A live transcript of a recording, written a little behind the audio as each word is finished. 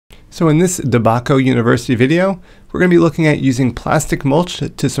So in this DeBacco University video, we're going to be looking at using plastic mulch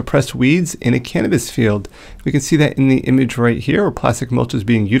to suppress weeds in a cannabis field. We can see that in the image right here, where plastic mulch is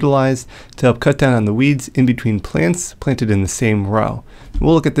being utilized to help cut down on the weeds in between plants planted in the same row.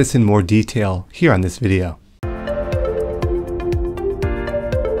 We'll look at this in more detail here on this video.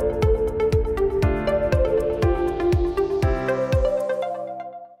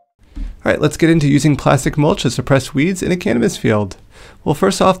 All right, let's get into using plastic mulch to suppress weeds in a cannabis field. Well,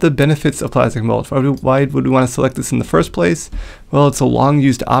 first off, the benefits of plastic mulch. Why would we want to select this in the first place? Well, it's a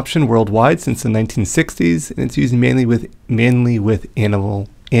long-used option worldwide since the 1960s, and it's used mainly with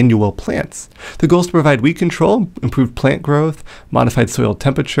annual plants. The goal is to provide weed control, improve plant growth, modified soil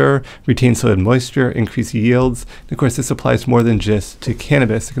temperature, retain soil moisture, increase yields. And of course, this applies more than just to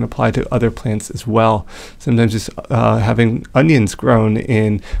cannabis. It can apply to other plants as well. Sometimes just having onions grown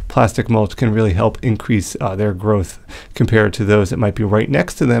in plastic mulch can really help increase their growth compared to those that might be right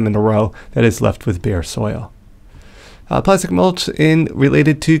next to them in a row that is left with bare soil. Plastic mulch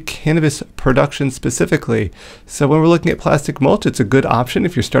related to cannabis production specifically. So when we're looking at plastic mulch, it's a good option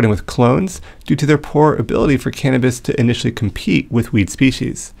if you're starting with clones due to their poor ability for cannabis to initially compete with weed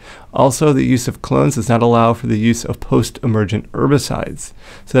species. Also, the use of clones does not allow for the use of post-emergent herbicides.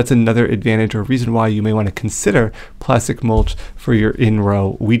 So that's another advantage or reason why you may want to consider plastic mulch for your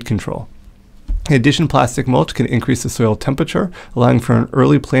in-row weed control. In addition, plastic mulch can increase the soil temperature, allowing for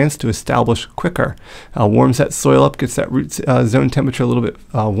early plants to establish quicker. Warms that soil up, gets that root zone temperature a little bit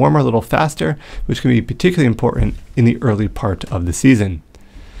warmer, a little faster, which can be particularly important in the early part of the season.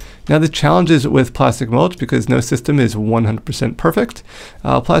 Now, the challenges with plastic mulch, because no system is 100% perfect,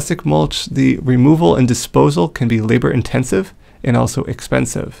 plastic mulch, the removal and disposal can be labor intensive and also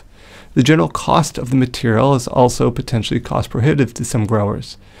expensive. The general cost of the material is also potentially cost prohibitive to some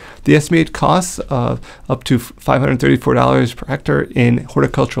growers. The estimated costs of up to $534 per hectare in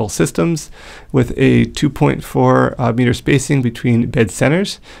horticultural systems with a 2.4 meter spacing between bed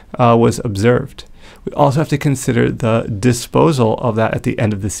centers was observed. We also have to consider the disposal of that at the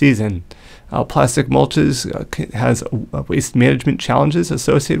end of the season. Plastic mulches has waste management challenges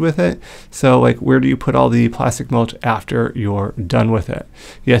associated with it. So like, where do you put all the plastic mulch after you're done with it?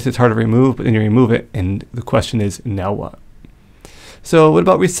 Yes, it's hard to remove, but then you remove it, and the question is, now what? So what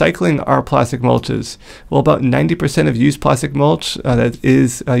about recycling our plastic mulches? Well, about 90% of used plastic mulch that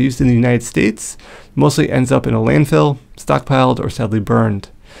is used in the United States mostly ends up in a landfill, stockpiled, or sadly burned.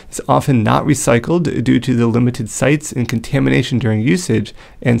 It's often not recycled due to the limited sites and contamination during usage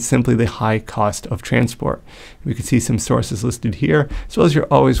and simply the high cost of transport. We can see some sources listed here, as well as you're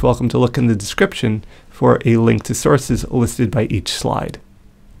always welcome to look in the description for a link to sources listed by each slide.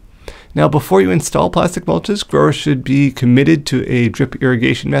 Now, before you install plastic mulches, growers should be committed to a drip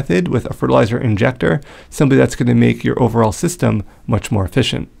irrigation method with a fertilizer injector, something that's going to make your overall system much more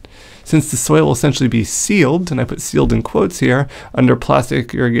efficient. Since the soil will essentially be sealed, and I put sealed in quotes here, under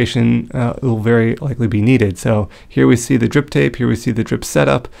plastic irrigation will very likely be needed. So here we see the drip tape, here we see the drip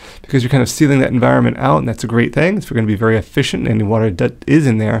setup, because you're kind of sealing that environment out, and that's a great thing. It's going to be very efficient in any water that is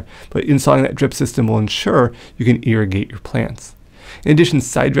in there, but installing that drip system will ensure you can irrigate your plants. In addition,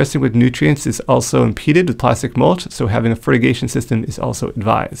 side dressing with nutrients is also impeded with plastic mulch, so having a fertigation system is also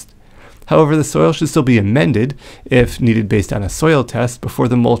advised. However, the soil should still be amended if needed based on a soil test before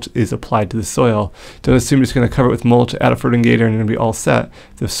the mulch is applied to the soil. Don't assume you're just going to cover it with mulch, add a fertilizer, and it'll be all set.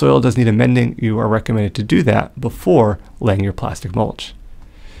 If the soil does need amending, you are recommended to do that before laying your plastic mulch.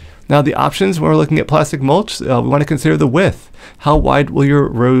 Now, the options when we're looking at plastic mulch, we want to consider the width. How wide will your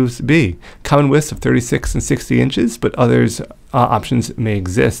rows be? Common widths of 36 and 60 inches, but others options may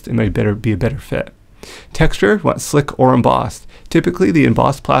exist and may be a better fit. Texture, we want slick or embossed. Typically, the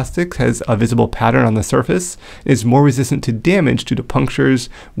embossed plastic has a visible pattern on the surface and is more resistant to damage due to punctures,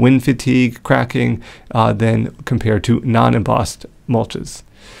 wind fatigue, cracking than compared to non-embossed mulches.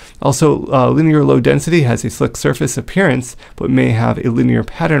 Also, linear low density has a slick surface appearance, but may have a linear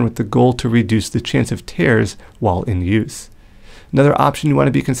pattern with the goal to reduce the chance of tears while in use. Another option you want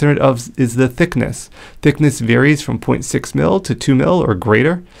to be considerate of is the thickness. Thickness varies from 0.6 mil to 2 mil or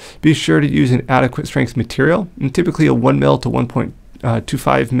greater. Be sure to use an adequate strength material, and typically a 1 mil to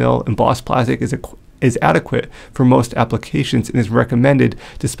 1.25 mil embossed plastic is adequate for most applications and is recommended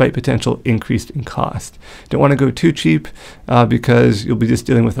despite potential increase in cost. Don't want to go too cheap because you'll be just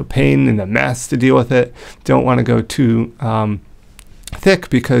dealing with a pain and a mess to deal with it. Don't want to go too thick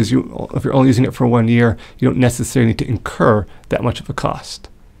because if you're only using it for 1 year, you don't necessarily need to incur that much of a cost.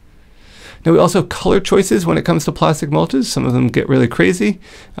 Now we also have color choices when it comes to plastic mulches. Some of them get really crazy.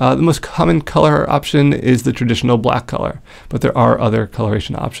 The most common color option is the traditional black color, but there are other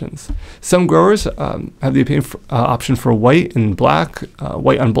coloration options. Some growers have the option for white and black,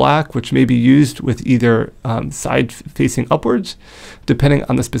 white on black, which may be used with either side facing upwards, depending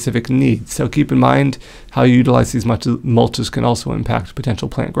on the specific needs. So keep in mind how you utilize these mulches can also impact potential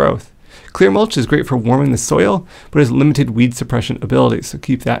plant growth. Clear mulch is great for warming the soil, but has limited weed suppression abilities, so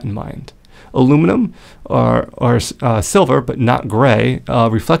keep that in mind. Aluminum or silver, but not gray,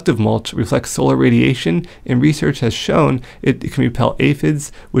 reflective mulch reflects solar radiation, and research has shown it can repel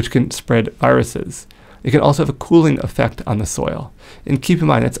aphids, which can spread viruses. It can also have a cooling effect on the soil. And keep in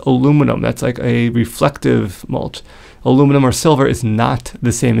mind, that's aluminum. That's like a reflective mulch. Aluminum or silver is not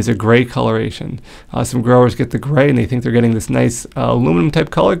the same as a gray coloration. Some growers get the gray and they think they're getting this nice aluminum type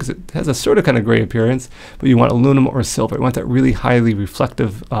color because it has a sort of kind of gray appearance, but you want aluminum or silver. You want that really highly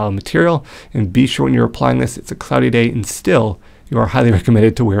reflective material, and be sure when you're applying this, it's a cloudy day and still you are highly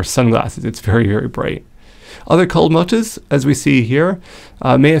recommended to wear sunglasses. It's very, very bright. Other colored mulches, as we see here,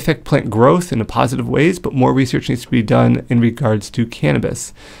 may affect plant growth in positive ways, but more research needs to be done in regards to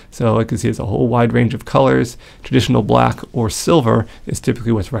cannabis. So like you see, it's a whole wide range of colors. Traditional black or silver is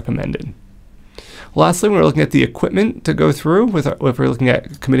typically what's recommended. Lastly, we're looking at the equipment to go through if we're looking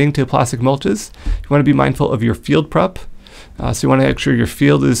at committing to plastic mulches. You want to be mindful of your field prep. So you want to make sure your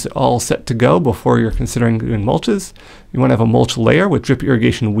field is all set to go before you're considering doing mulches. You want to have a mulch layer with drip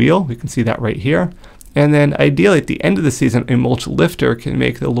irrigation wheel. We can see that right here. And then ideally at the end of the season, a mulch lifter can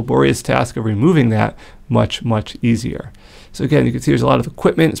make the laborious task of removing that much, much easier. So again, you can see there's a lot of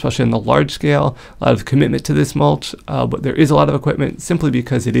equipment, especially on the large scale, a lot of commitment to this mulch, but there is a lot of equipment simply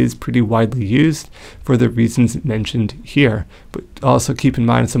because it is pretty widely used for the reasons mentioned here. But also keep in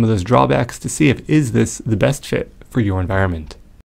mind some of those drawbacks to see if is this the best fit for your environment.